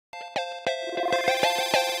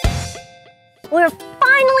We're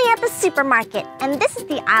finally at the supermarket, and this is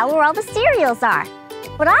the aisle where all the cereals are.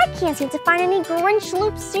 But I can't seem to find any Grinch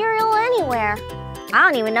Loop cereal anywhere. I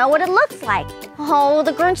don't even know what it looks like. Oh,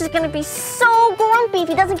 the Grinch is gonna be so grumpy if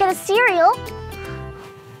he doesn't get a cereal.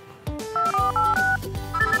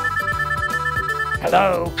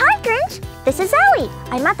 Hello? Hi, Grinch. This is Ellie.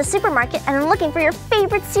 I'm at the supermarket and I'm looking for your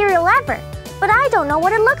favorite cereal ever. But I don't know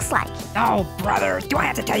what it looks like. Oh, brother, do I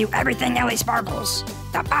have to tell you everything, Ellie Sparkles?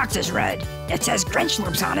 The box is red. It says Grinch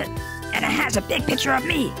Loops on it, and it has a big picture of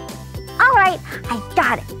me. All right, I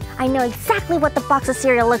got it. I know exactly what the box of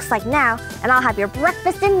cereal looks like now, and I'll have your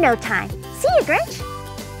breakfast in no time. See you, Grinch.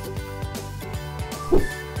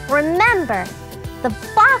 Remember, the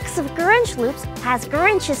box of Grinch Loops has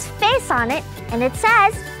Grinch's face on it, and it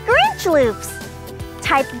says Grinch Loops.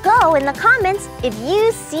 Type GO in the comments if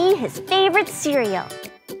you see his favorite cereal.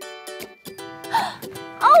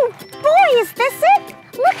 Oh boy, is this it?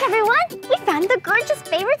 Look everyone, we found the Grinch's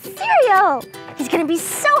favorite cereal. He's gonna be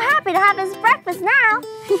so happy to have his breakfast now.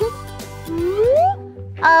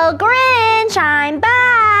 Oh Grinch, I'm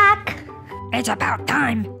back. It's about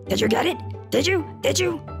time. Did you get it? Did you?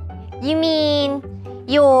 You mean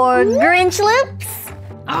your Grinch Loops?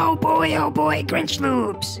 Oh boy, Grinch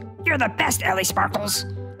Loops. You're the best, Ellie Sparkles.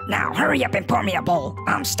 Now hurry up and pour me a bowl.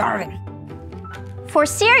 I'm starving. For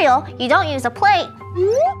cereal, you don't use a plate.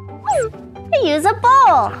 You use a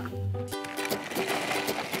bowl.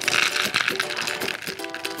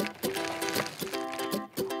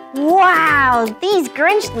 Wow, these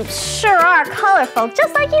Grinch Loops sure are colorful,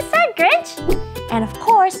 just like you said, Grinch. And of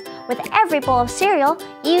course, with every bowl of cereal,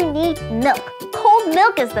 you need milk. Cold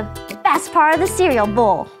milk is the best part of the cereal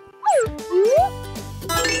bowl.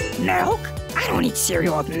 Milk? I don't eat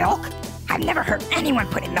cereal with milk. I've never heard anyone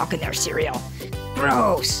putting milk in their cereal.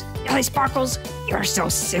 Gross. Ellie Sparkles, you're so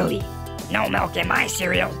silly. No milk in my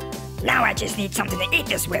cereal. Now I just need something to eat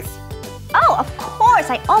this with. Oh, of course,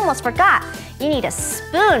 I almost forgot. You need a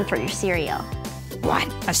spoon for your cereal. What?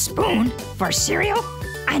 A spoon? For cereal?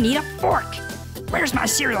 I need a fork. Where's my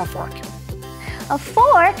cereal fork? A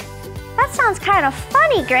fork? That sounds kind of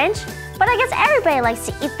funny, Grinch. But I guess everybody likes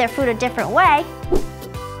to eat their food a different way.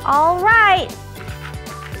 All right.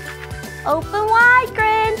 Open wide,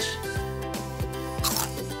 Grinch.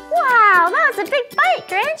 Wow, that was a big bite,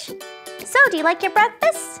 Grinch. So, do you like your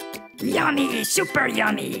breakfast? Yummy, super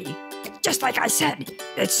yummy. Just like I said,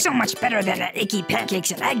 it's so much better than the icky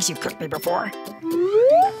pancakes and eggs you cooked me before.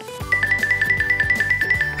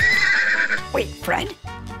 Wait, Fred?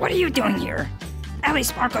 What are you doing here? Ellie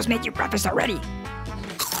Sparkles made you breakfast already.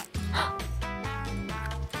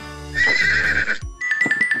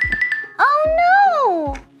 Oh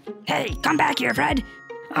no! Hey, come back here, Fred.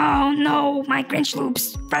 Oh no, my Grinch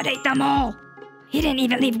Loops. Fred ate them all. He didn't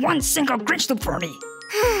even leave one single Grinch Loop for me.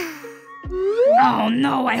 Oh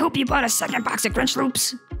no, I hope you bought a second box of Grinch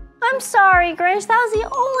Loops. I'm sorry, Grinch. That was the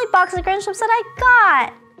only box of Grinch Loops that I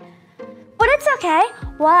got. But it's okay.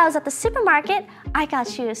 While I was at the supermarket, I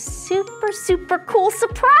got you a super cool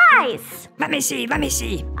surprise. Let me see.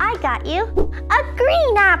 I got you a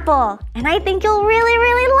green apple. And I think you'll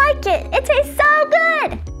really like it. It tastes so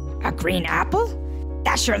good. A green apple?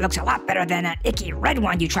 That sure looks a lot better than an icky red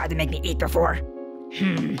one you tried to make me eat before.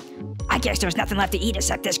 I guess there's nothing left to eat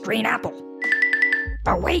except this green apple.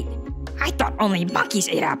 But wait, I thought only monkeys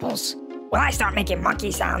ate apples. Will I start making monkey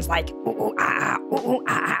sounds like ooh ooh ah ah ooh ooh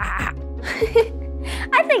ah ah ah?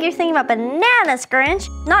 I think you're thinking about bananas, Grinch.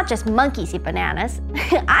 Not just monkeys eat bananas.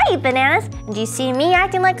 I eat bananas. And do you see me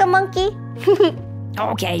acting like a monkey?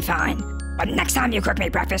 Okay, fine. But next time you cook me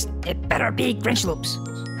breakfast, it better be Grinch Loops.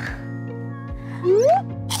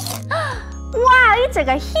 Wow, you took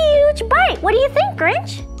a huge bite. What do you think,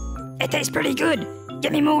 Grinch? It tastes pretty good.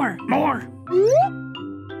 Give me more. Wow,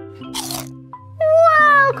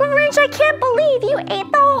 Grinch, I can't believe you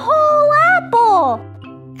ate the whole apple.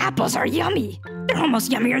 Apples are yummy. They're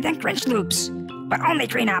almost yummier than Grinch Loops. But only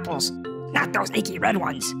green apples, not those icky red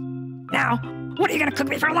ones. Now, what are you gonna cook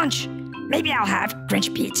me for lunch? Maybe I'll have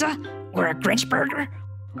Grinch pizza or a Grinch burger.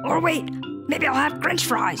 Or wait, maybe I'll have Grinch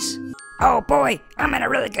fries. Oh boy, I'm in a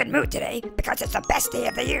really good mood today because it's the best day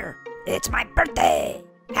of the year. It's my birthday.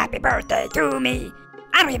 Happy birthday to me.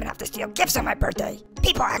 I don't even have to steal gifts on my birthday.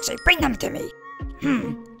 People actually bring them to me.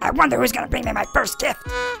 I wonder who's gonna bring me my first gift.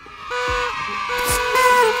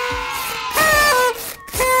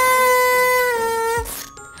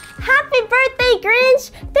 Happy birthday,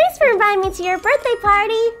 Grinch! Thanks for inviting me to your birthday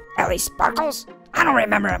party. Ellie Sparkles? I don't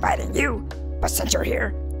remember inviting you. But since you're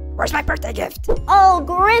here, where's my birthday gift? Oh,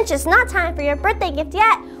 Grinch, it's not time for your birthday gift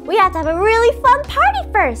yet. We have to have a really fun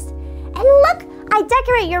party first. And look, I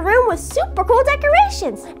decorate your room with super cool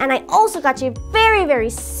decorations. And I also got you a very, very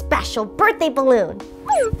special birthday balloon.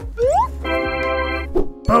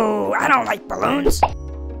 Boo, I don't like balloons.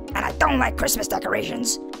 And I don't like Christmas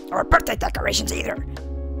decorations, or birthday decorations either.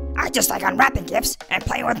 I just like unwrapping gifts and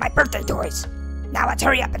playing with my birthday toys. Now let's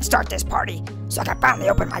hurry up and start this party so I can finally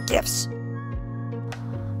open my gifts.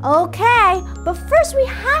 Okay, but first we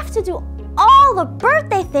have to do all the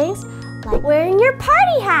birthday things, like wearing your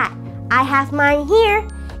party hat. I have mine here,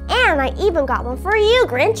 and I even got one for you,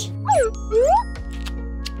 Grinch.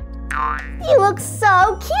 You look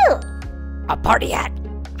so cute. A party hat?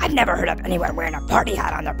 I've never heard of anyone wearing a party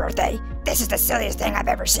hat on their birthday. This is the silliest thing I've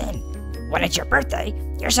ever seen. When it's your birthday,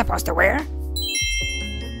 you're supposed to wear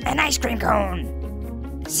an ice cream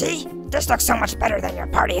cone. See? This looks so much better than your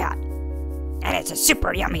party hat. And it's a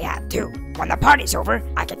super yummy hat, too. When the party's over,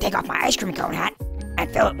 I can take off my ice cream cone hat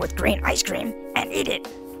and fill it with green ice cream and eat it.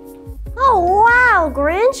 Oh, wow,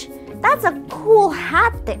 Grinch. That's a cool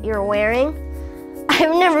hat that you're wearing. I've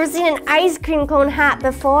never seen an ice cream cone hat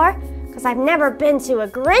before, because I've never been to a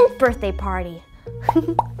Grinch birthday party.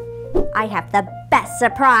 I have the best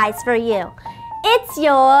surprise for you. It's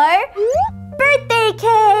your birthday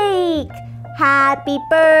cake! Happy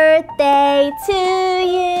birthday to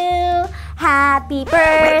you! Happy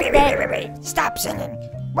birthday! Wait. Stop singing.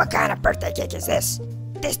 What kind of birthday cake is this?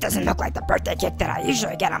 This doesn't look like the birthday cake that I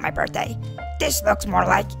usually get on my birthday. This looks more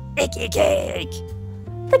like icky cake.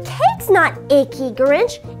 The cake's not icky,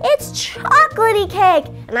 Grinch. It's chocolatey cake,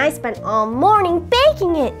 and I spent all morning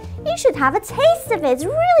baking it. You should have a taste of it. It's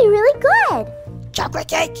really, really good. Chocolate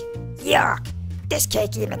cake? Yuck. This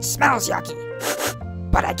cake even smells yucky.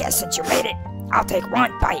 But I guess since you made it, I'll take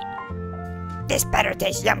one bite. This better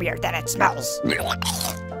taste yummier than it smells.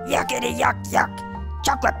 Yuckity yuck yuck.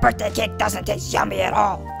 Chocolate birthday cake doesn't taste yummy at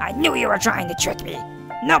all. I knew you were trying to trick me.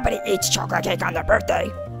 Nobody eats chocolate cake on their birthday.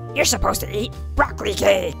 You're supposed to eat broccoli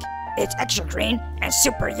cake. It's extra green and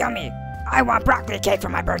super yummy. I want broccoli cake for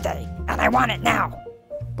my birthday, and I want it now.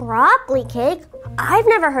 Broccoli cake? I've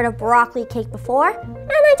never heard of broccoli cake before,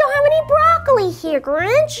 and I don't have any broccoli here,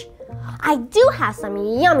 Grinch. I do have some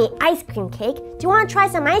yummy ice cream cake. Do you want to try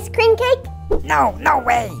some ice cream cake? No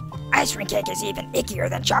way. Ice cream cake is even ickier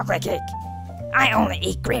than chocolate cake. I only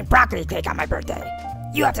eat green broccoli cake on my birthday.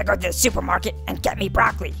 You have to go to the supermarket and get me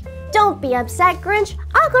broccoli. Don't be upset, Grinch.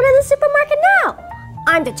 I'll go to the supermarket now.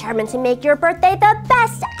 I'm determined to make your birthday the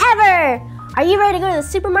best ever. Are you ready to go to the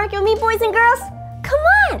supermarket with me, boys and girls? Come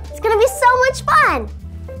on, it's gonna be so much fun.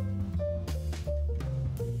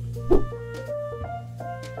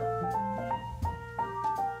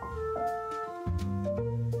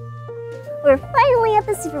 We're finally at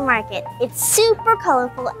the supermarket. It's super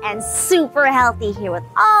colorful and super healthy here with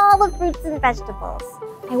all the fruits and vegetables.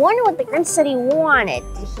 I wonder what the Grinch said he wanted.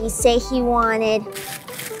 Did he say he wanted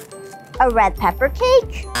a red pepper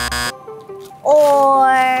cake?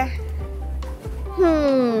 Or,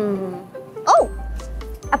 oh,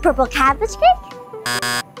 a purple cabbage cake?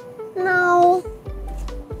 No.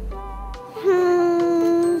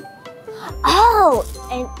 Oh,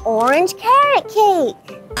 an orange carrot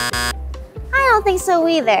cake. I don't think so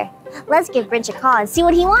either. Let's give Grinch a call and see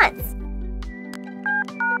what he wants.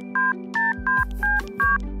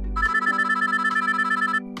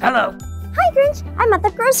 Hello. Hi, Grinch. I'm at the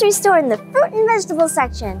grocery store in the fruit and vegetable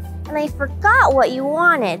section, and I forgot what you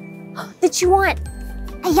wanted. Did you want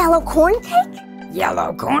a yellow corn cake?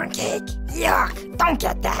 Yellow corn cake? Yuck, don't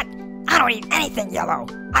get that. I don't eat anything yellow.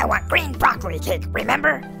 I want green broccoli cake,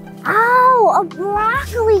 remember? Oh, a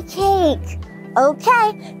broccoli cake.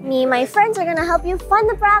 Okay, me and my friends are gonna help you find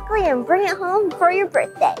the broccoli and bring it home for your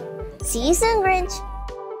birthday. See you soon, Grinch.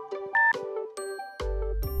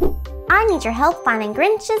 I need your help finding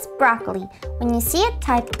Grinch's broccoli. When you see it,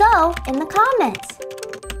 type go in the comments.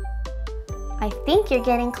 I think you're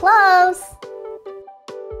getting close.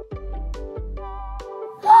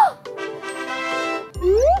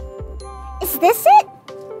 Is this it?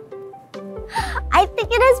 I think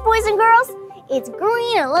it is, boys and girls. It's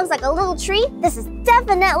green and it looks like a little tree. This is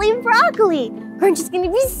definitely broccoli. Grinch is gonna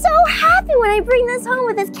be so happy when I bring this home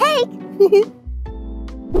with his cake.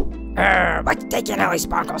 What's taking Ellie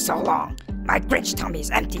Sparkles so long? My Grinch tummy's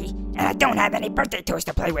empty, and I don't have any birthday toys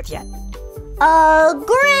to play with yet. Oh,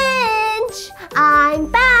 Grinch! I'm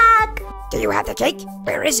back! Do you have the cake?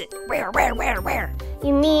 Where is it? Where?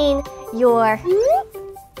 You mean your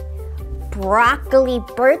broccoli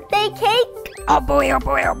birthday cake? Oh boy,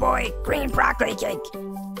 green broccoli cake.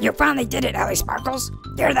 You finally did it, Ellie Sparkles.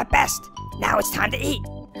 You're the best. Now it's time to eat.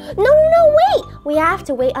 No, wait! We have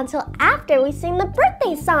to wait until after we sing the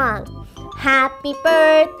birthday song. Happy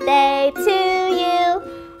birthday to you.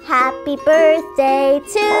 Happy birthday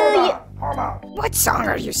to you. Hold on. What song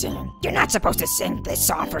are you singing? You're not supposed to sing this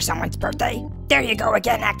song for someone's birthday. There you go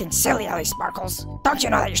again, acting silly, Ellie Sparkles. Don't you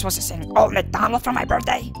know that you're supposed to sing Old MacDonald for my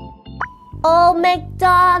birthday? Old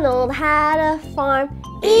MacDonald had a farm,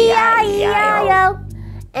 E-I-E-I-O.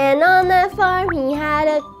 And on that farm he had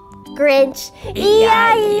a Grinch,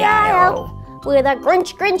 E-I-E-I-O. With a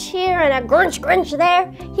Grinch, Grinch here and a Grinch, Grinch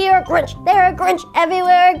there. Here a Grinch, there a Grinch,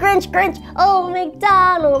 everywhere a Grinch, Grinch. Old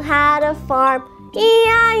MacDonald had a farm,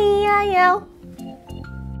 E-I-E-I-O.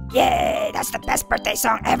 Yay, that's the best birthday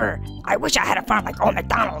song ever. I wish I had a farm like Old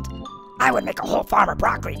MacDonald. I would make a whole farm of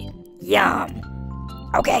broccoli. Yum.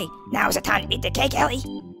 Okay, now is the time to eat the cake, Ellie.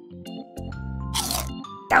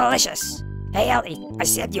 Delicious. Hey, Ellie, I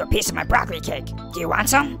saved you a piece of my broccoli cake. Do you want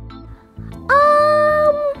some?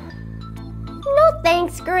 No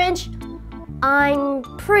thanks, Grinch. I'm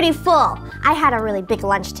pretty full. I had a really big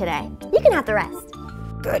lunch today. You can have the rest.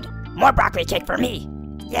 Good. More broccoli cake for me.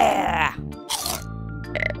 Yeah.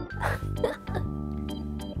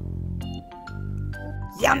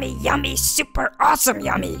 Yummy, yummy, super awesome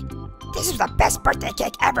yummy. This is the best birthday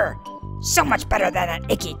cake ever. So much better than an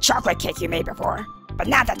icky chocolate cake you made before. But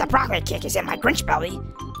now that the broccoli cake is in my Grinch belly,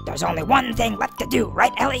 there's only one thing left to do,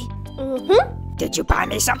 right, Ellie? Mm-hmm. Did you buy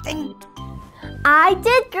me something? I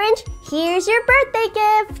did, Grinch. Here's your birthday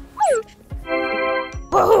gift.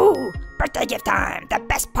 Woohoo! Birthday gift time, the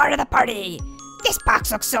best part of the party. This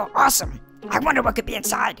box looks so awesome. I wonder what could be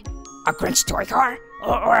inside. A Grinch toy car?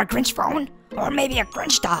 Or a Grinch phone? Or maybe a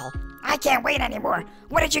Grinch doll? I can't wait anymore.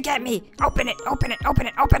 What did you get me? Open it, open it, open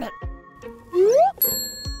it, open it.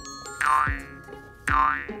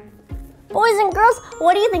 Boys and girls,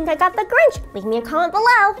 what do you think I got the Grinch? Leave me a comment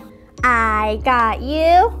below. I got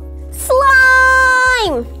you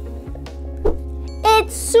slime!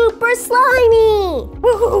 It's super slimy!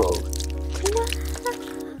 Woohoo!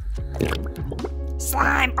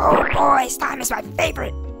 Slime, oh boy, slime is my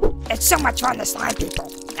favorite. It's so much fun to slime people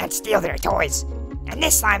and steal their toys. And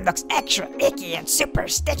this slime looks extra icky and super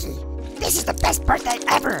sticky. This is the best birthday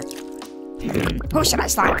ever. Who should I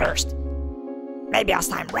slime first? Maybe I'll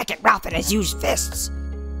slime Wreck-It Ralph in his used fists.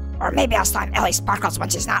 Or maybe I'll slime Ellie Sparkles when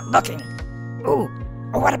she's not looking. Ooh,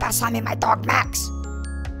 or what about sliming my dog Max?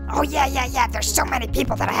 Oh yeah, there's so many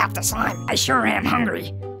people that I have to slime. I sure am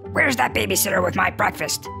hungry. Where's that babysitter with my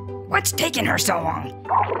breakfast? What's taking her so long?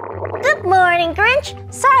 Good morning, Grinch.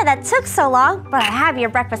 Sorry that took so long, but I have your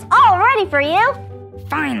breakfast all ready for you.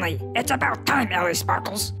 Finally, it's about time, Ellie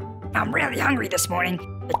Sparkles. I'm really hungry this morning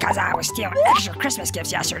because I was stealing extra Christmas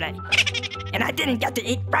gifts yesterday. And I didn't get to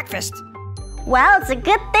eat breakfast. Well, it's a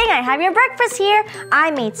good thing I have your breakfast here.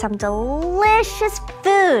 I made some delicious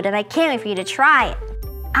food and I can't wait for you to try it.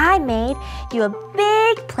 I made you a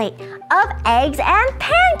big plate of eggs and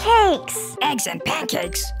pancakes. Eggs and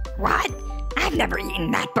pancakes? What? I've never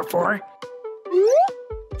eaten that before.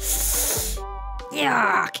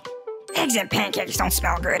 Yuck. Eggs and pancakes don't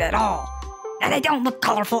smell good at all. And they don't look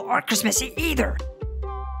colorful or Christmassy either.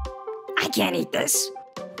 I can't eat this.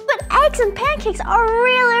 But eggs and pancakes are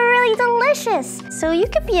really delicious. So you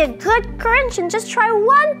could be a good Grinch and just try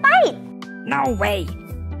one bite. No way.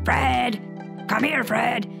 Fred, come here,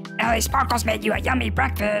 Fred. Ellie Sparkles made you a yummy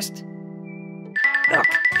breakfast. Look,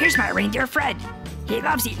 here's my reindeer Fred. He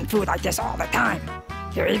loves eating food like this all the time.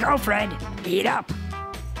 Here you go, Fred. Eat up.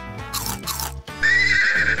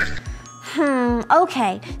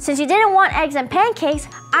 Okay. Since you didn't want eggs and pancakes,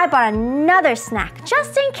 I bought another snack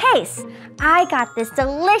just in case. I got this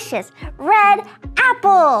delicious red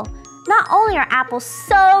apple. Not only are apples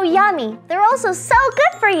so yummy, they're also so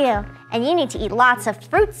good for you. And you need to eat lots of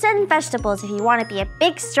fruits and vegetables if you want to be a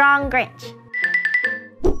big, strong Grinch.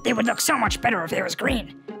 It would look so much better if it was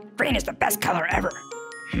green. Green is the best color ever.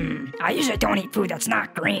 I usually don't eat food that's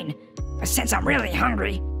not green. But since I'm really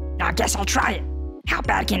hungry, I guess I'll try it. How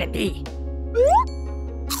bad can it be?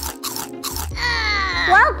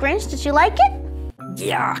 Well, Grinch, did you like it?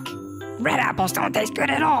 Yuck. Red apples don't taste good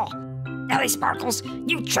at all. Ellie Sparkles,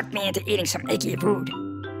 you tricked me into eating some icky food.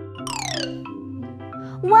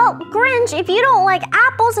 Well, Grinch, if you don't like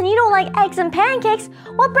apples and you don't like eggs and pancakes,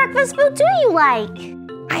 what breakfast food do you like?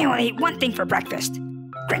 I only eat one thing for breakfast.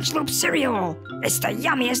 Grinch Loop cereal. It's the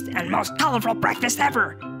yummiest and most colorful breakfast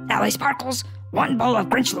ever. Ellie Sparkles, one bowl of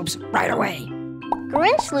Grinch Loops right away.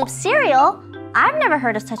 Grinch Loop cereal? I've never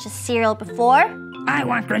heard of such a cereal before. I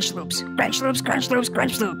want Grinch Loops. Grinch Loops, Grinch Loops,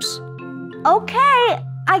 Grinch Loops. Okay,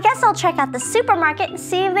 I guess I'll check out the supermarket and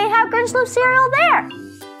see if they have Grinch Loop cereal there.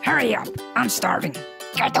 Hurry up, I'm starving.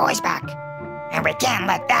 Your toy's back. And we can't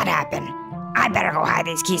let that happen. I better go hide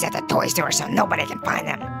these keys at the toy store so nobody can find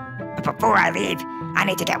them. But before I leave, I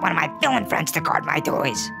need to get one of my villain friends to guard my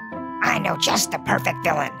toys. I know just the perfect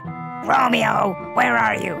villain. Romeo, where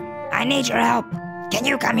are you? I need your help. Can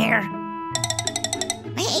you come here?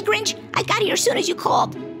 Hey, Grinch, I got here as soon as you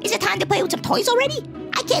called. Is it time to play with some toys already?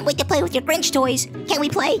 I can't wait to play with your Grinch toys. Can we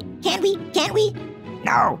play? Can we? Can't we?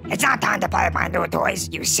 No, it's not time to play with my new toys,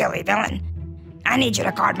 you silly villain. I need you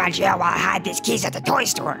to guard my jail while I hide these keys at the toy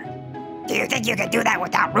store. Do you think you can do that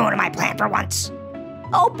without ruining my plan for once?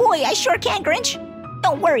 Oh boy, I sure can, Grinch.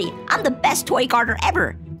 Don't worry, I'm the best toy guarder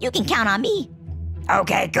ever. You can count on me.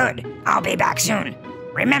 Okay, good. I'll be back soon.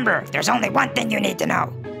 Remember, there's only one thing you need to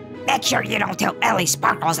know. Make sure you don't tell Ellie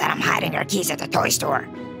Sparkles that I'm hiding her keys at the toy store.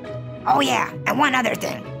 Oh yeah, and one other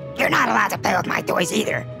thing. You're not allowed to play with my toys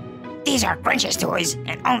either. These are Grinch's toys,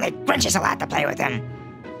 and only Grinch is allowed to play with them.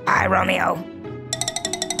 Bye, Romeo.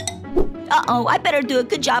 Uh-oh, I better do a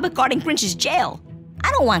good job of guarding Grinch's jail.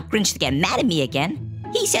 I don't want Grinch to get mad at me again.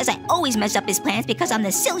 He says I always mess up his plans because I'm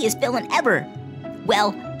the silliest villain ever.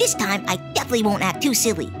 Well, this time I definitely won't act too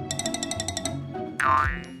silly.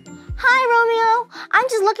 Hi, Romeo. I'm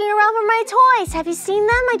just looking around for my toys. Have you seen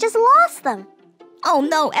them? I just lost them. Oh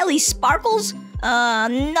no, Ellie Sparkles?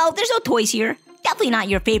 No, there's no toys here. Definitely not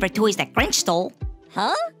your favorite toys that Grinch stole.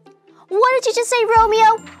 Huh? What did you just say,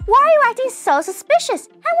 Romeo? Why are you acting so suspicious?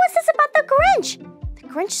 And what's this about the Grinch? The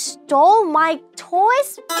Grinch stole my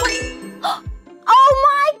toys? Oh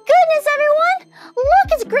my goodness, everyone! Look,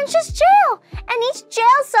 it's Grinch's jail! And each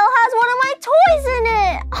jail cell has one of my toys in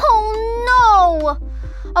it! Oh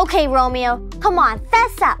no! Okay, Romeo, come on,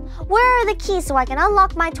 fess up. Where are the keys so I can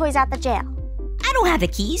unlock my toys at the jail? I don't have the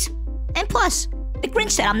keys. And plus, the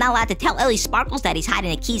Grinch said I'm not allowed to tell Ellie Sparkles that he's hiding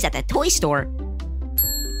the keys at the toy store.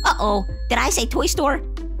 Uh-oh, did I say toy store?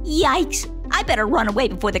 Yikes, I better run away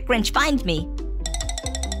before the Grinch finds me.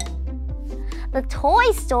 The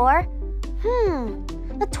toy store?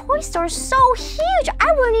 The toy store is so huge,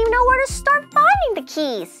 I wouldn't even know where to start finding the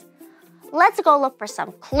keys. Let's go look for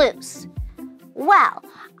some clues. Well,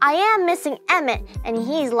 I am missing Emmett, and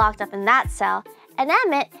he's locked up in that cell, and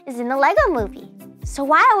Emmett is in the Lego movie. So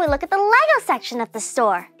why don't we look at the Lego section of the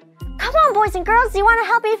store? Come on, boys and girls, do you want to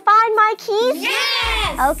help me find my keys?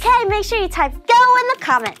 Yes! Okay, make sure you type GO in the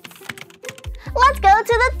comments. Let's go to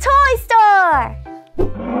the toy store!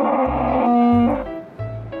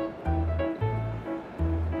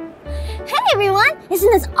 Hey everyone,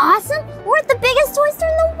 isn't this awesome? We're at the biggest toy store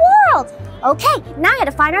in the world! Okay, now I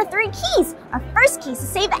gotta find our 3 keys. Our first key is to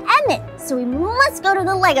save Emmett, so we must go to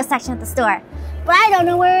the Lego section of the store. But I don't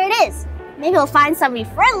know where it is. Maybe we'll find somebody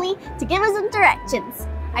friendly to give us some directions.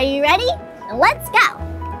 Are you ready? Then let's go!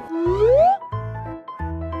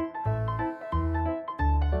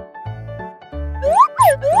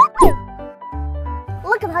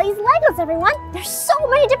 Look at all these Legos, everyone! There's so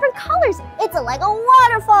many different colors! It's a Lego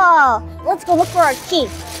waterfall! Let's go look for our key.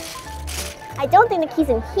 I don't think the key's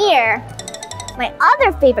in here. My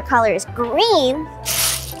other favorite color is green.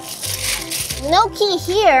 No key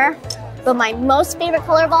here. But my most favorite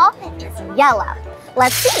color of all is yellow.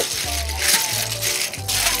 Let's see.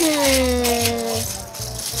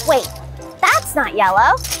 Wait, that's not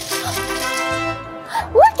yellow.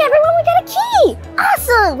 Look, everyone, we got a key!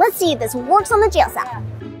 Awesome! Let's see if this works on the jail cell.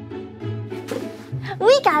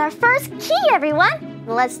 We got our first key, everyone.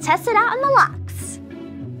 Let's test it out on the locks.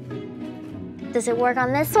 Does it work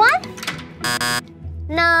on this one?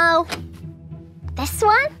 No. This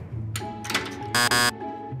one?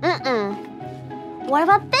 What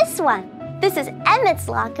about this one? This is Emmett's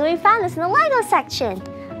lock, and we found this in the Lego section.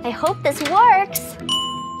 I hope this works. We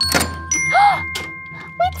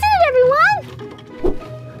did it, everyone!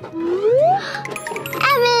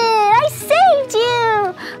 Emmett, I saved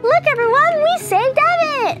you! Look, everyone, we saved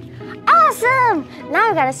Emmett! Awesome! Now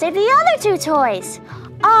we gotta save the other 2 toys.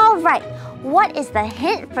 All right, what is the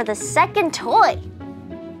hint for the second toy?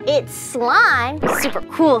 It's slime, super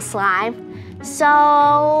cool slime.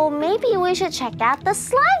 So maybe we should check out the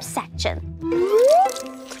slime section.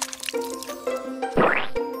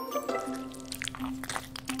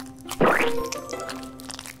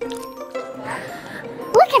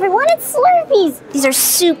 Look, everyone, it's Slurpees. These are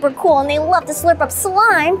super cool and they love to slurp up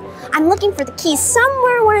slime. I'm looking for the key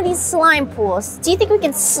somewhere in one of these slime pools. Do you think we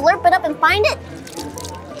can slurp it up and find it?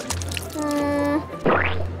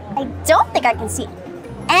 I don't think I can see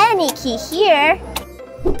any key here.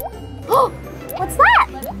 Oh, what's that?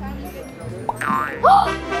 Oh,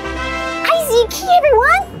 I see a key,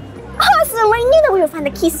 everyone! Awesome! I knew that we would find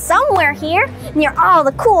the key somewhere here, near all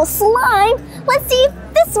the cool slime. Let's see if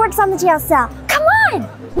this works on the jail cell. Come on!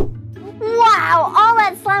 Wow, all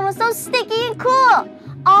that slime was so sticky and cool.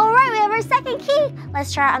 All right, we have our second key.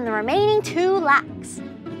 Let's try it on the remaining 2 locks.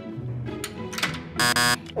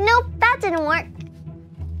 Nope, that didn't work.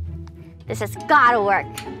 This has gotta work.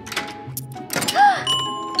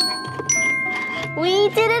 We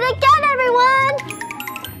did it again, everyone!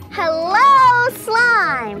 Hello,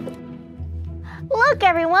 slime! Look,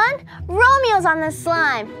 everyone! Romeo's on this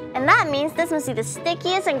slime. And that means this must be the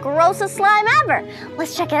stickiest and grossest slime ever.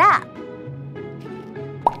 Let's check it out.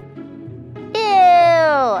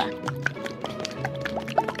 Ew!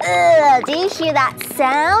 Ugh, do you hear that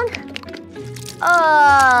sound?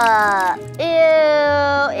 Ew!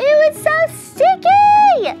 Ew, it's so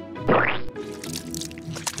sticky!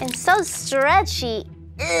 And so stretchy.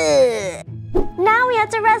 Ugh. Now we have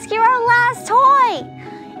to rescue our last toy.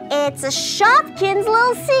 It's a Shopkins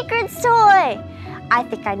Little Secrets toy. I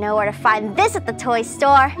think I know where to find this at the toy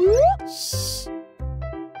store.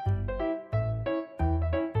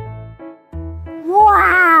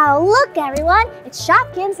 Wow, look everyone, it's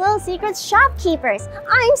Shopkins Little Secrets Shopkeepers.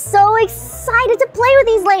 I'm so excited to play with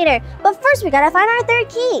these later. But first we gotta find our third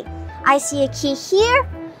key. I see a key here.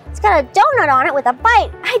 It's got a donut on it with a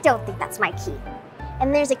bite. I don't think that's my key.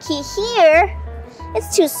 And there's a key here.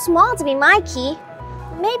 It's too small to be my key.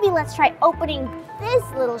 Maybe let's try opening this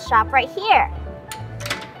little shop right here.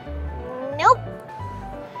 Nope.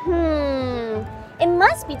 It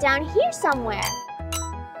must be down here somewhere.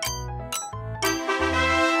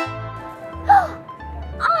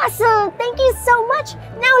 Awesome! Thank you so much!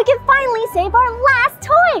 Now we can finally save our last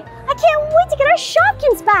toy! I can't wait to get our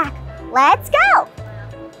Shopkins back! Let's go!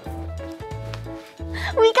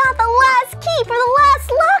 We got the last key for the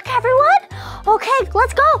last lock, everyone! Okay,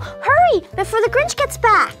 let's go! Hurry, before the Grinch gets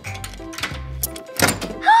back!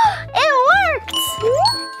 It worked!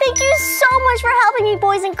 Thank you so much for helping me,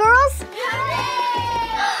 boys and girls!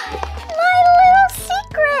 My little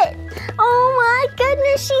secret! Oh my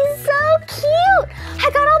goodness, she's so cute! I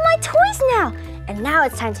got all my toys now! And now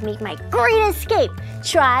it's time to make my great escape!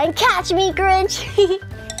 Try and catch me, Grinch!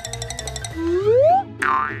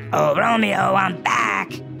 Oh, Romeo, I'm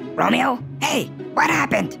back. Romeo? Hey, what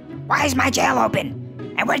happened? Why is my jail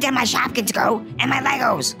open? And where did my Shopkins go? And my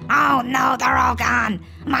Legos? Oh no, they're all gone.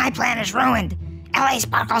 My plan is ruined. Ellie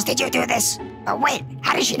Sparkles, did you do this? But wait,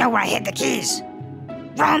 how did she know where I hid the keys?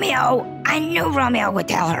 Romeo! I knew Romeo would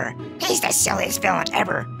tell her. He's the silliest villain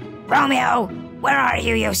ever. Romeo, where are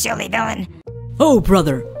you, you silly villain? Oh,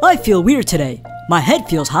 brother, I feel weird today. My head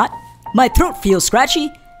feels hot, my throat feels scratchy,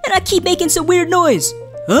 and I keep making some weird noise.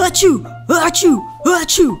 Achoo! Achoo!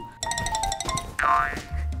 Achoo!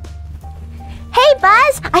 Hey,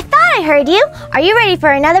 Buzz! I thought I heard you. Are you ready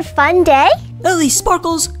for another fun day? Ellie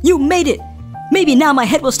Sparkles, you made it! Maybe now my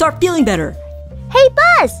head will start feeling better. Hey,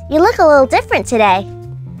 Buzz! You look a little different today.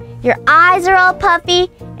 Your eyes are all puffy,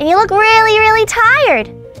 and you look really, really tired.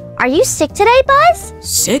 Are you sick today, Buzz?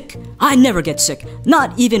 Sick? I never get sick,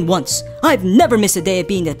 not even once. I've never missed a day of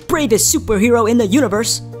being the bravest superhero in the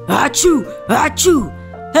universe. Achoo! Achoo!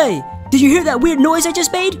 Hey, did you hear that weird noise I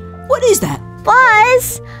just made? What is that?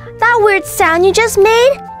 Buzz, that weird sound you just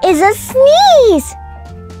made is a sneeze.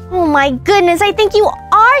 Oh my goodness, I think you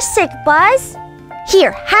are sick, Buzz.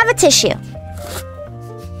 Here, have a tissue.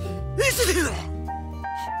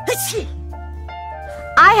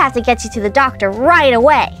 I have to get you to the doctor right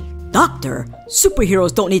away. Doctor?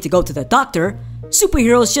 Superheroes don't need to go to the doctor.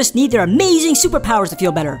 Superheroes just need their amazing superpowers to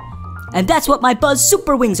feel better. And that's what my Buzz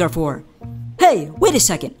Super Wings are for. Hey, wait a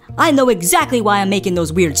second. I know exactly why I'm making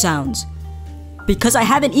those weird sounds. Because I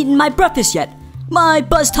haven't eaten my breakfast yet. My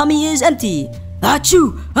Buzz tummy is empty.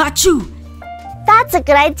 Achoo! Achoo! That's a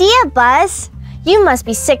good idea, Buzz. You must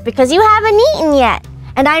be sick because you haven't eaten yet.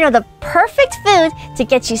 And I know the perfect food to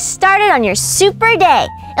get you started on your super day.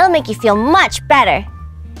 It'll make you feel much better.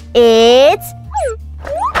 It's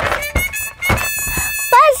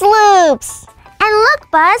Buzz Loops! And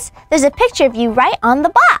look, Buzz, there's a picture of you right on the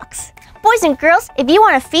box. Boys and girls, if you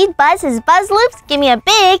want to feed Buzz his Buzz Loops, give me a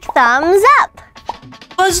big thumbs up.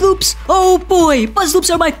 Buzz Loops? Oh boy, Buzz Loops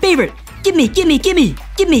are my favorite. Gimme, gimme, gimme,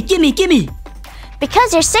 gimme, gimme, gimme.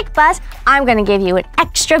 Because you're sick, Buzz, I'm gonna give you an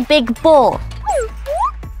extra big bowl.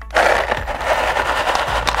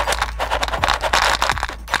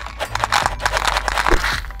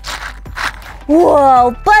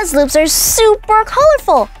 Whoa, Buzz Loops are super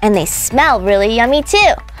colorful and they smell really yummy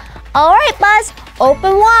too. All right, Buzz,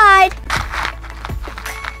 open wide.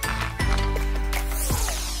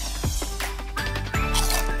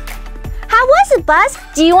 How was it, Buzz?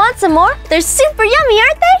 Do you want some more? They're super yummy,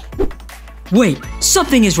 aren't they? Wait,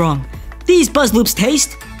 something is wrong. These Buzz Loops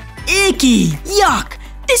taste icky. Yuck!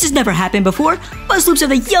 This has never happened before. Buzz Loops are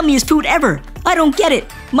the yummiest food ever. I don't get it.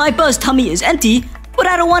 My Buzz tummy is empty, but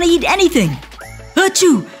I don't want to eat anything.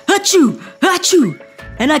 Achoo! Achoo! Achoo!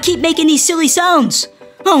 and I keep making these silly sounds.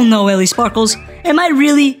 Oh no, Ellie Sparkles, am I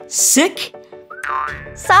really sick?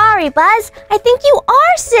 Sorry, Buzz. I think you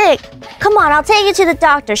are sick. Come on, I'll take you to the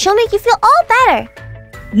doctor. She'll make you feel all better.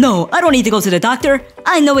 No, I don't need to go to the doctor.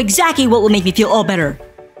 I know exactly what will make me feel all better.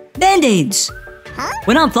 Band-Aids. Huh?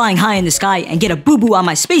 When I'm flying high in the sky and get a boo-boo on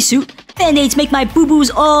my spacesuit, Band-Aids make my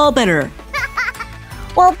boo-boos all better.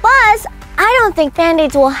 Well, Buzz, I don't think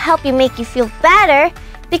Band-Aids will help you make you feel better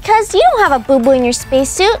because you don't have a boo-boo in your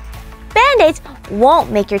spacesuit. Band-Aids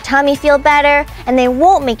won't make your tummy feel better, and they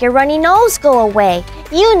won't make your runny nose go away.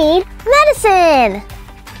 You need medicine.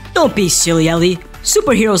 Don't be silly, Ellie.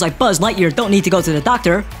 Superheroes like Buzz Lightyear don't need to go to the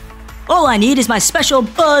doctor. All I need is my special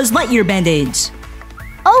Buzz Lightyear Band-Aids.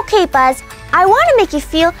 Okay, Buzz, I want to make you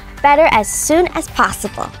feel better as soon as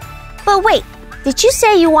possible. But wait, did you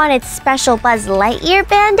say you wanted special Buzz Lightyear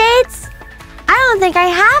Band-Aids? I don't think I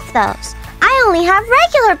have those. I only have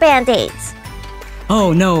regular Band-Aids.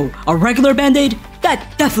 Oh no, a regular Band-Aid?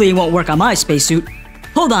 That definitely won't work on my spacesuit.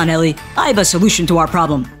 Hold on, Ellie. I have a solution to our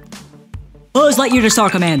problem. Buzz Lightyear to Star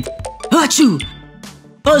Command. Achoo!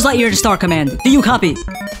 Buzz Lightyear to Star Command. Do you copy?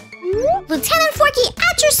 Lieutenant Forky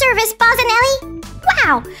at your service, Buzz and Ellie.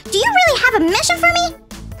 Wow, do you really have a mission for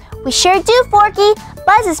me? We sure do, Forky.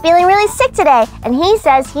 Buzz is feeling really sick today, and he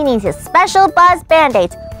says he needs his special Buzz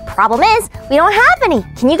Band-Aids. Problem is, we don't have any.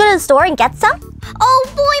 Can you go to the store and get some? Oh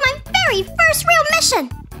boy, my very first real mission.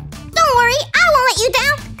 Don't worry, I won't let you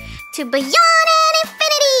down. To beyond and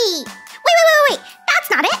infinity. Wait, that's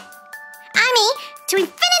not it. I mean, to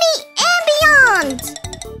infinity and beyond.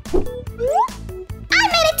 I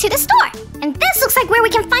made it to the store, and this looks like where we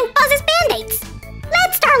can find Buzz's Band-Aids.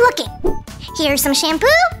 Let's start looking. Here's some shampoo.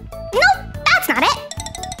 Nope, that's not it.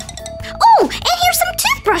 Oh, and here's some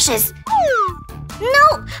toothbrushes.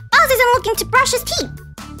 No, Buzz isn't looking to brush his teeth.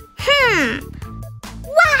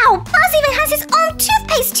 Wow, Buzz even has his own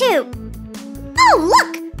toothpaste tube. Oh,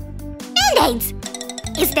 look! Band-Aids!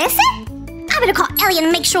 Is this it? I better call Ellie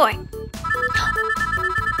and make sure.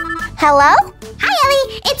 Hello? Hi,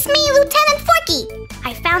 Ellie. It's me, Lieutenant Forky.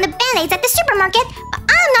 I found the Band-Aids at the supermarket, but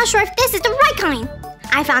I'm not sure if this is the right kind.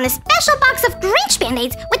 I found a special box of Grinch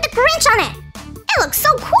Band-Aids with the Grinch on it. It looks so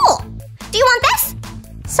cool. Do you want this?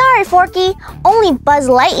 Sorry, Forky. Only Buzz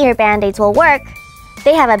Lightyear Band-Aids will work.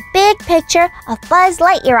 They have a big picture of Buzz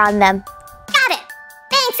Lightyear on them. Got it.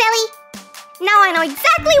 Thanks, Ellie. Now I know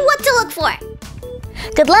exactly what to look for.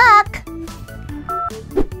 Good luck.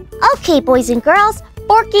 Okay, boys and girls,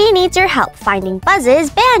 Forky needs your help finding Buzz's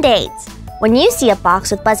Band-Aids. When you see a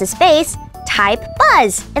box with Buzz's face, type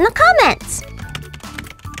Buzz in the comments.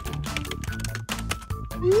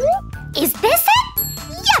 Is this it?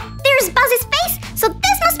 Yep, there's Buzz's face, so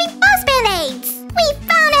this must be Buzz Band-Aids. We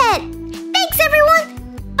found it. Thanks,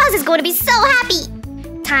 everyone. Buzz is going to be so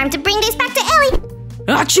happy. Time to bring this back to Ellie.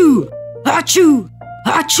 Achoo! Achoo!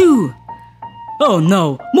 Achoo! Oh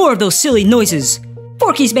no, more of those silly noises.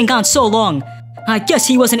 Forky's been gone so long. I guess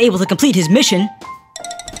he wasn't able to complete his mission.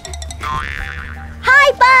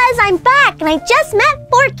 Hi, Buzz, I'm back, and I just met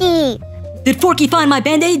Forky. Did Forky find my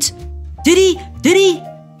Band-Aids? Did he? Did he?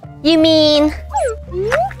 You mean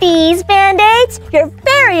these Band-Aids? Your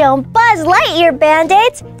very own Buzz Lightyear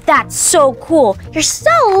Band-Aids? That's so cool. You're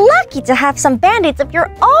so lucky to have some Band-Aids of your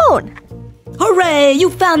own. Hooray! You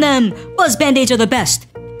found them! Buzz Band-Aids are the best.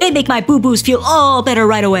 They make my boo-boos feel all better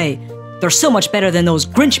right away. They're so much better than those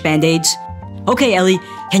Grinch Band-Aids. Okay, Ellie,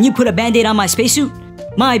 can you put a Band-Aid on my spacesuit?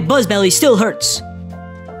 My buzz belly still hurts.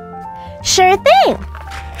 Sure thing.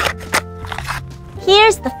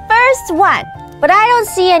 Here's the first one. But I don't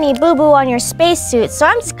see any boo-boo on your spacesuit, so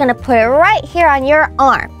I'm just gonna put it right here on your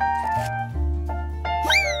arm.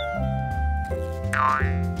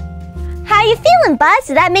 How you feeling, Buzz?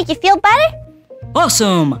 Did that make you feel better?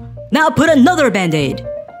 Awesome! Now put another Band-Aid.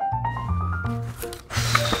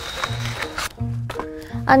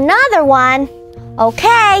 Another one?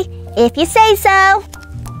 Okay, if you say so.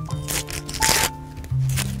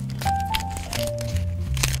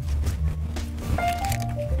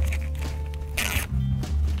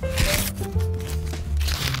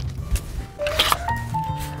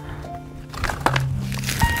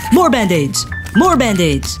 More Band-Aids! More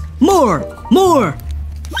Band-Aids! More! More!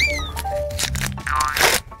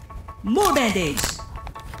 More Band-Aids!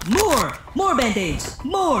 More! More Band-Aids!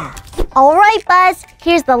 More! All right, Buzz,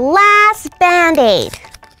 here's the last Band-Aid.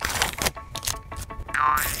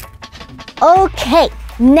 Okay,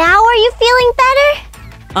 now are you feeling better?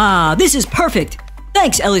 Ah, this is perfect!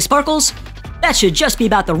 Thanks, Ellie Sparkles! That should just be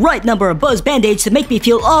about the right number of Buzz Band-Aids to make me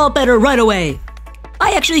feel all better right away.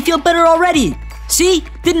 I actually feel better already! See?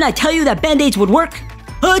 Didn't I tell you that Band-Aids would work?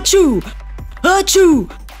 Achoo!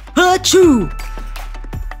 Achoo! Achoo!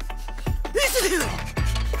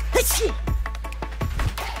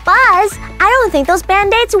 Buzz, I don't think those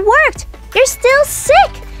Band-Aids worked. You're still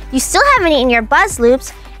sick. You still haven't eaten your Buzz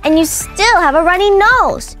Loops, and you still have a runny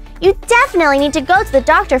nose. You definitely need to go to the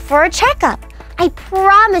doctor for a checkup. I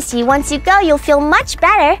promise you, once you go, you'll feel much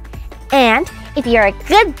better. And if you're a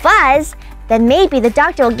good Buzz, then maybe the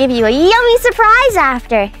doctor will give you a yummy surprise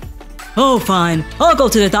after. Oh, fine. I'll go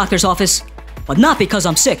to the doctor's office. But not because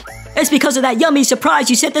I'm sick. It's because of that yummy surprise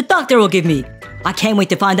you said the doctor will give me. I can't wait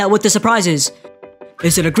to find out what the surprise is.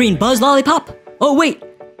 Is it a green Buzz lollipop? Oh, wait.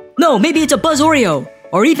 No, maybe it's a Buzz Oreo.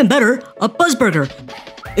 Or even better, a Buzz Burger.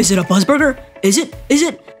 Is it a Buzz Burger? Is it?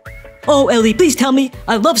 Oh, Ellie, please tell me.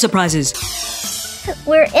 I love surprises.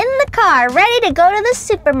 We're in the car, ready to go to the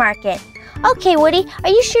supermarket. Okay, Woody, are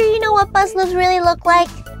you sure you know what Buzz Loops really look like?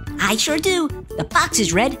 I sure do. The box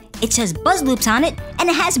is red, it says Buzz Loops on it, and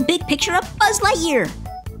it has a big picture of Buzz Lightyear.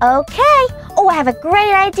 Okay. Oh, I have a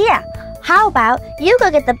great idea. How about you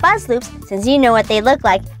go get the Buzz Loops since you know what they look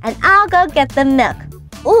like, and I'll go get the milk.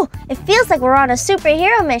 Ooh, it feels like we're on a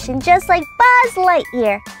superhero mission just like Buzz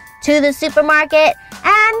Lightyear. To the supermarket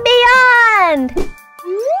and beyond!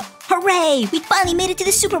 Hooray! We finally made it to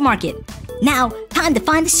the supermarket. Now, time to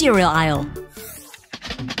find the cereal aisle.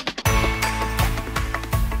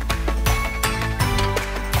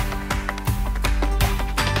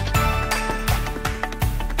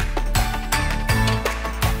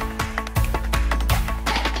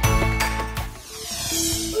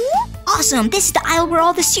 Awesome! This is the aisle where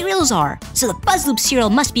all the cereals are. So the Buzz Loops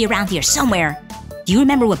cereal must be around here somewhere. Do you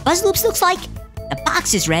remember what Buzz Loops looks like? The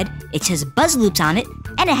box is red, it says Buzz Loops on it,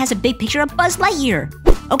 and it has a big picture of Buzz Lightyear.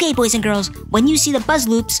 Okay, boys and girls, when you see the Buzz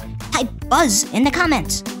Loops, type Buzz in the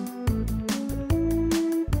comments.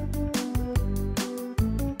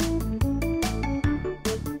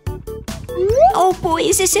 Oh boy,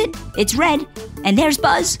 is this it? It's red, and there's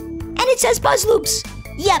Buzz, and it says Buzz Loops.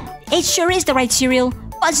 Yep, it sure is the right cereal.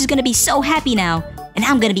 Buzz is gonna be so happy now, and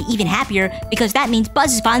I'm gonna be even happier because that means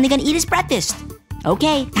Buzz is finally gonna eat his breakfast.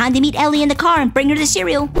 Okay, time to meet Ellie in the car and bring her the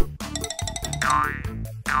cereal.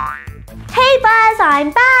 Hey Buzz,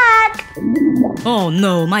 I'm back! Oh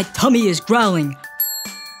no, my tummy is growling.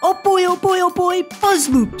 Oh boy, Buzz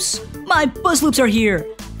Loops! My Buzz Loops are here!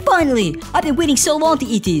 Finally! I've been waiting so long to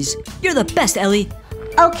eat these. You're the best, Ellie.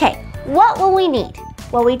 Okay, what will we need?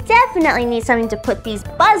 Well, we definitely need something to put these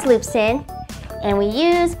Buzz Loops in. And we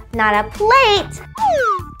use not a plate,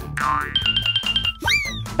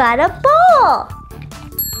 but a bowl.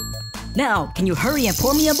 Now, can you hurry and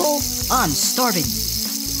pour me a bowl? I'm starving.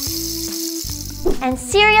 And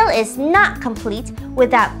cereal is not complete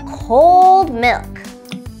without cold milk.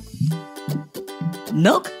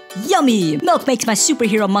 Milk? Yummy! Milk makes my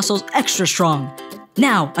superhero muscles extra strong.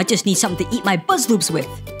 Now, I just need something to eat my Buzz Loops with.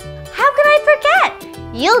 How could I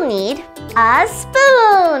forget? You'll need a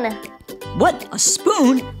spoon. What? A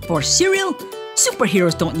spoon? For cereal?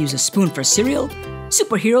 Superheroes don't use a spoon for cereal.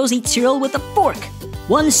 Superheroes eat cereal with a fork.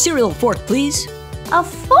 One cereal fork, please. A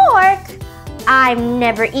fork? I've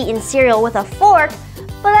never eaten cereal with a fork,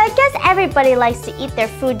 but I guess everybody likes to eat their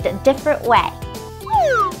food a different way.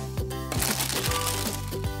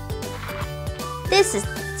 This is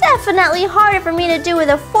definitely harder for me to do with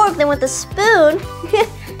a fork than with a spoon.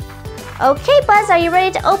 Okay, Buzz, are you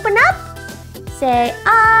ready to open up? Say,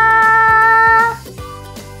 ah!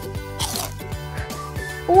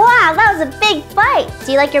 Wow, that was a big bite.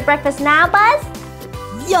 Do you like your breakfast now, Buzz?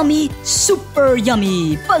 Yummy, super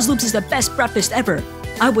yummy. Buzz Loops is the best breakfast ever.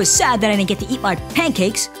 I was sad that I didn't get to eat my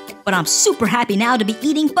pancakes, but I'm super happy now to be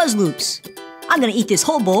eating Buzz Loops. I'm gonna eat this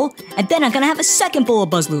whole bowl, and then I'm gonna have a second bowl of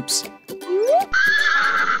Buzz Loops.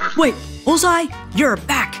 Wait, Bullseye, you're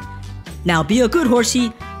back. Now be a good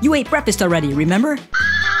horsey. You ate breakfast already, remember?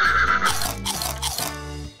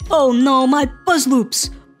 Oh no, my Buzz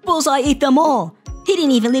Loops. Bullseye ate them all. He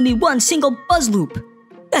didn't even leave me one single Buzz Loop.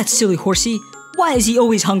 That silly horsey. Why is he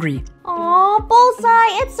always hungry? Aw,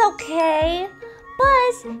 Bullseye, it's okay.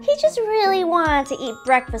 Buzz, he just really wanted to eat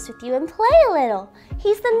breakfast with you and play a little.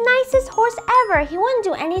 He's the nicest horse ever. He wouldn't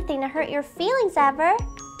do anything to hurt your feelings ever.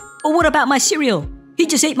 But what about my cereal? He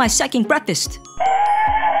just ate my second breakfast.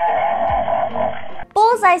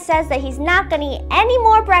 Bullseye says that he's not gonna eat any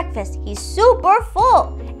more breakfast. He's super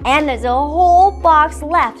full. And there's a whole box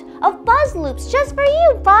left of Buzz Loops just for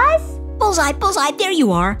you, Buzz. Bullseye, there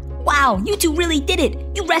you are. Wow, you two really did it.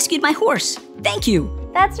 You rescued my horse. Thank you.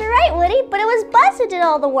 That's right, Woody, but it was Buzz who did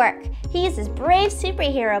all the work. He used his brave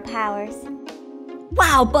superhero powers.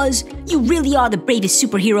 Wow, Buzz, you really are the bravest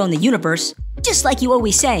superhero in the universe. Just like you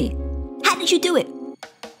always say. How did you do it?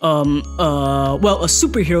 Well, a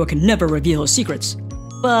superhero can never reveal his secrets.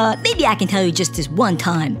 But maybe I can tell you just this one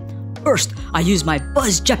time. First, I used my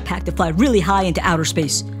Buzz jetpack to fly really high into outer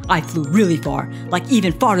space. I flew really far, like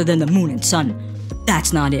even farther than the moon and sun.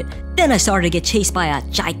 That's not it. Then I started to get chased by a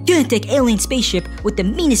gigantic alien spaceship with the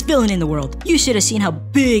meanest villain in the world. You should have seen how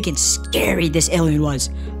big and scary this alien was.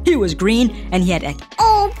 He was green and he had a...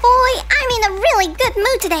 Oh boy, I'm in a really good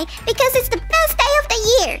mood today because it's the best day of the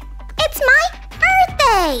year. It's my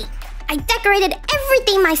birthday. I decorated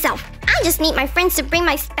everything myself. I just need my friends to bring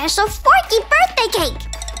my special Forky birthday cake.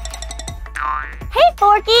 Hey,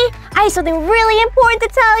 Forky, I have something really important to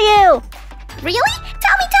tell you. Really?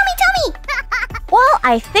 Tell me. Well,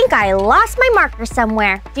 I think I lost my markers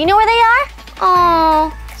somewhere. Do you know where they are?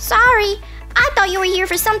 Oh, sorry. I thought you were here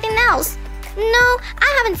for something else. No,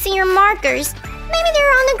 I haven't seen your markers. Maybe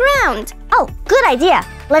they're on the ground. Oh, good idea.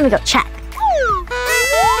 Let me go check.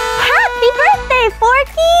 Happy birthday,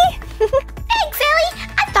 Forky! Thanks, Ellie.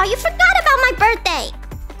 I thought you forgot about my birthday.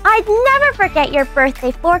 I'd never forget your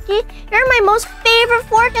birthday, Forky. You're my most favorite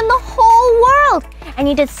fork in the whole world. And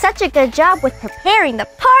you did such a good job with preparing the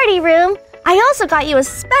party room. I also got you a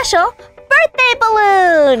special birthday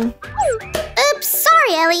balloon. Oops,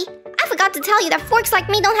 sorry, Ellie. I forgot to tell you that forks like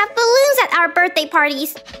me don't have balloons at our birthday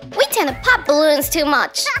parties. We tend to pop balloons too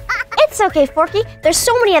much. It's okay, Forky. There's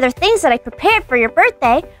so many other things that I prepared for your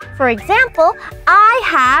birthday. For example, I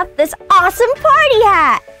have this awesome party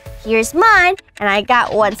hat. Here's mine, and I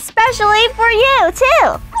got one specially for you,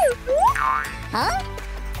 too. Huh?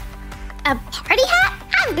 A party hat?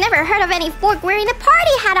 I've never heard of any fork wearing a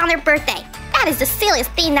party hat on their birthday. That is the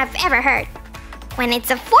silliest thing I've ever heard. When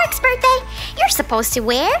it's a fork's birthday, you're supposed to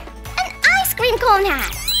wear an ice cream cone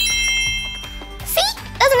hat. See?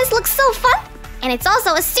 Doesn't this look so fun? And it's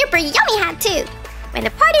also a super yummy hat, too. When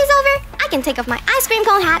the party is over, I can take off my ice cream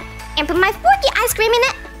cone hat and put my Forky ice cream in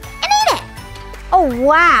it and eat it. Oh,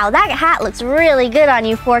 wow, that hat looks really good on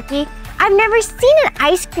you, Forky. I've never seen an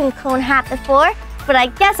ice cream cone hat before, but I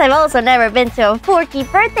guess I've also never been to a Forky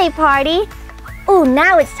birthday party. Ooh,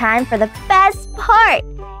 now it's time for the best part.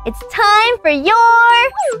 It's time for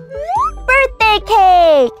your birthday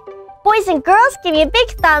cake. Boys and girls, give me a big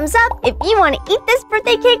thumbs up if you want to eat this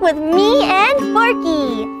birthday cake with me and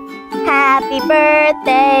Forky. Happy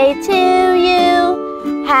birthday to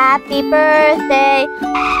you. Happy birthday.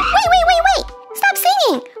 Wait. Stop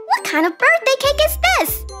singing. What kind of birthday cake is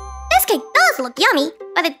this? This cake does look yummy,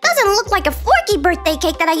 but it doesn't look like a Forky birthday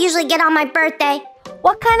cake that I usually get on my birthday.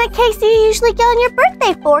 What kind of cakes do you usually get on your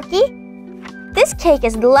birthday, Forky? This cake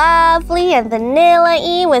is lovely and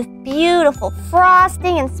vanilla-y with beautiful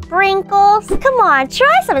frosting and sprinkles. Come on,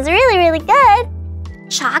 try some. It's really, really good.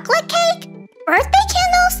 Chocolate cake? Birthday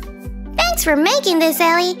candles? Thanks for making this,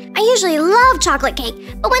 Ellie. I usually love chocolate cake,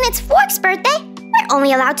 but when it's Fork's birthday, we're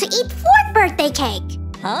only allowed to eat Fork birthday cake.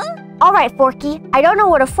 Huh? All right, Forky. I don't know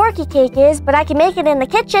what a Forky cake is, but I can make it in the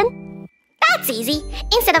kitchen. That's easy.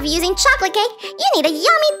 Instead of using chocolate cake, you need a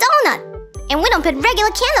yummy donut. And we don't put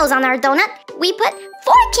regular candles on our donut. We put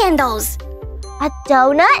fork candles. A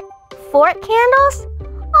donut? Fork candles?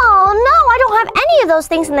 Oh, no, I don't have any of those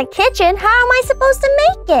things in the kitchen. How am I supposed to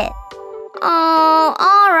make it? Oh,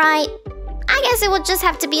 all right. I guess it will just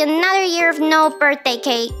have to be another year of no birthday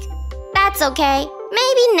cake. That's okay.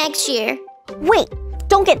 Maybe next year. Wait,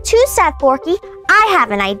 don't get too sad, Forky. I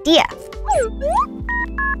have an idea.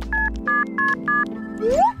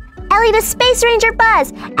 Ellie the Space Ranger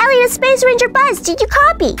Buzz! Ellie the Space Ranger Buzz, did you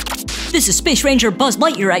copy? This is Space Ranger Buzz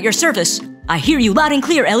Lightyear at your service. I hear you loud and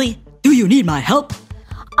clear, Ellie. Do you need my help?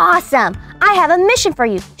 Awesome! I have a mission for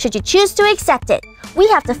you, should you choose to accept it. We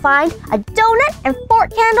have to find a donut and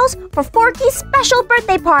fork candles for Forky's special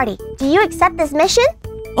birthday party. Do you accept this mission?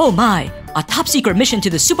 Oh my, a top secret mission to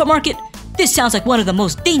the supermarket? This sounds like one of the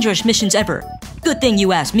most dangerous missions ever. Good thing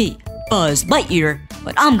you asked me, Buzz Lightyear,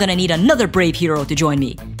 but I'm gonna need another brave hero to join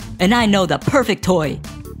me. And I know the perfect toy.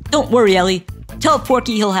 Don't worry, Ellie. Tell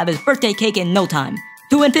Forky he'll have his birthday cake in no time.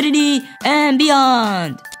 To infinity and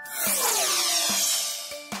beyond!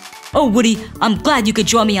 Oh, Woody, I'm glad you could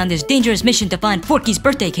join me on this dangerous mission to find Forky's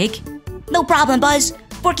birthday cake. No problem, Buzz.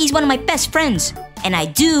 Forky's one of my best friends, and I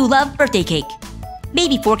do love birthday cake.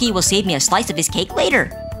 Maybe Forky will save me a slice of his cake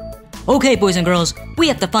later. Okay, boys and girls, we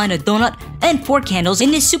have to find a donut and fork candles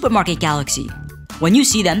in this supermarket galaxy. When you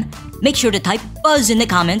see them, make sure to type Buzz in the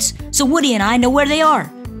comments so Woody and I know where they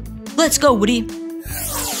are. Let's go, Woody.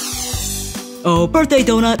 Oh, birthday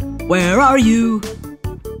donut, where are you?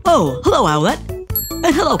 Oh, hello, Owlette.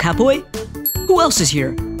 And hello, Catboy. Who else is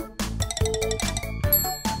here?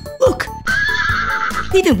 Look!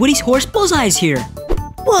 Even Woody's horse Bullseye is here.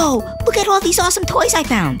 Whoa, look at all these awesome toys I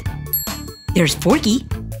found. There's Forky.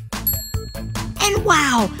 And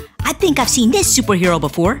wow, I think I've seen this superhero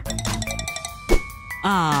before.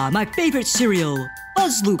 Ah, my favorite cereal,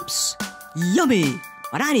 Buzz Loops. Yummy!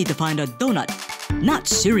 But I need to find a donut, not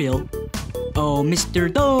cereal. Oh,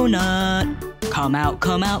 Mr. Donut, come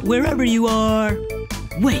out, wherever you are.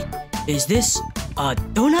 Wait, is this a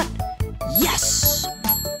donut? Yes!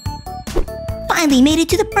 Finally made it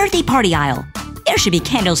to the birthday party aisle. There should be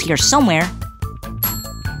candles here somewhere.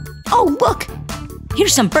 Oh, look!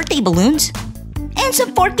 Here's some birthday balloons. And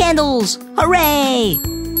some fork candles! Hooray!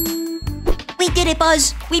 We did it,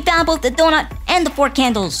 Buzz! We found both the donut and the fork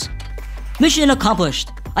candles. Mission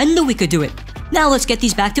accomplished. I knew we could do it. Now let's get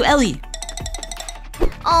these back to Ellie.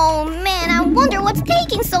 Oh man, I wonder what's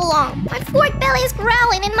taking so long. My fork belly is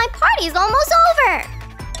growling and my party's almost over.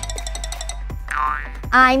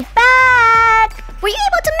 I'm back! Were you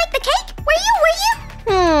able to make the cake? Were you?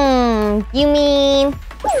 You mean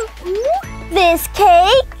this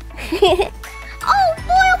cake? Oh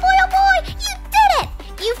boy, you did it!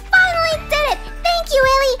 You finally did it! Thank you,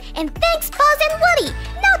 Ellie! And thanks, Buzz and Woody!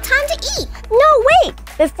 Now time to eat! No, wait!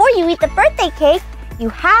 Before you eat the birthday cake, you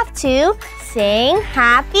have to sing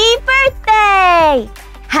happy birthday!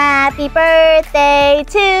 Happy birthday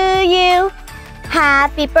to you!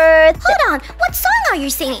 Happy birthday! Hold on, what song are you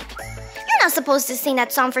singing? You're not supposed to sing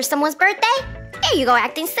that song for someone's birthday. There you go,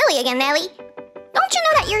 acting silly again, Ellie. Don't you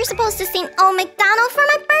know that you're supposed to sing Old MacDonald for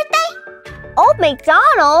my birthday? Old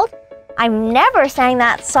MacDonald? I've never sang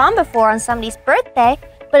that song before on somebody's birthday,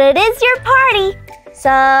 but it is your party.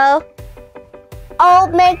 So,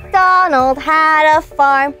 Old MacDonald had a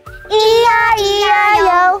farm,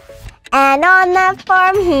 E-I-E-I-O. And on that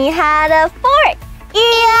farm he had a fork,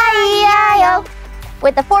 E-I-E-I-O.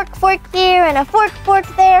 With a fork here and a fork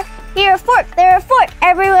there. Here a fork, there a fork,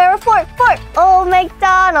 everywhere a fork. Old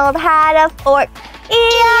MacDonald had a fork,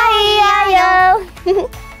 E-I-E-I-O.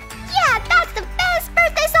 Yeah, that's the best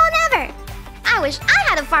birthday song ever. I wish I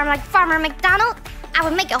had a farm like Farmer McDonald. I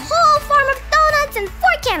would make a whole farm of donuts and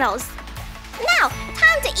fork candles. Now,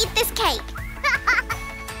 time to eat this cake.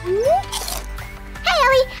 Hey,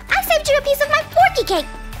 Ellie, I saved you a piece of my forky cake.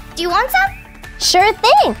 Do you want some? Sure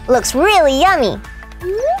thing. Looks really yummy.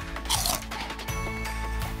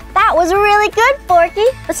 That was really good, Forky.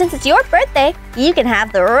 But since it's your birthday, you can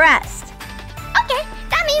have the rest. Okay,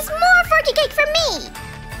 that means more forky cake for me.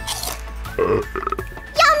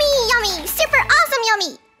 Yummy, super awesome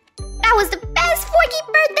yummy. That was the best forky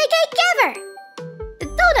birthday cake ever. The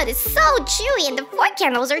donut is so chewy and the fork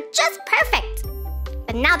candles are just perfect.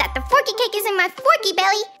 But now that the forky cake is in my forky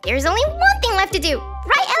belly, there's only one thing left to do.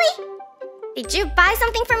 Right, Ellie? Did you buy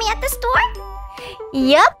something for me at the store?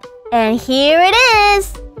 Yup, and here it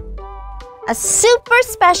is. A super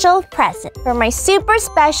special present for my super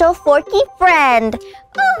special Forky friend.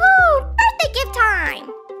 Woohoo! Birthday gift time!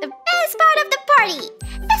 The best part of the party.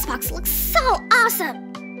 This box looks so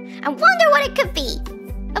awesome. I wonder what it could be.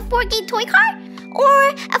 A Forky toy car? Or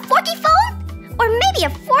a Forky phone? Or maybe a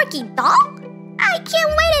Forky doll? I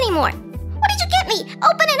can't wait anymore. What did you get me?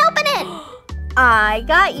 Open it! I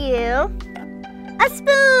got you a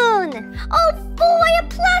spoon. Oh boy, a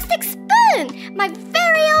plastic spoon! My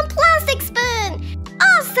very own plastic spoon!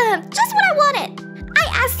 Awesome! Just what I wanted! I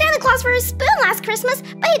asked Santa Claus for a spoon last Christmas,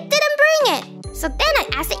 but he didn't bring it. So then I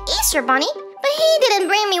asked the Easter Bunny, but he didn't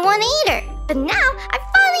bring me one either. But now I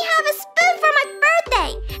finally have a spoon for my birthday.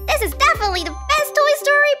 This is definitely the best Toy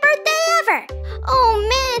Story birthday ever. Oh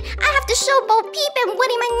man, I have to show Bo Peep and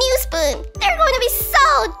Woody my new spoon. They're going to be so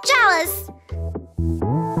jealous.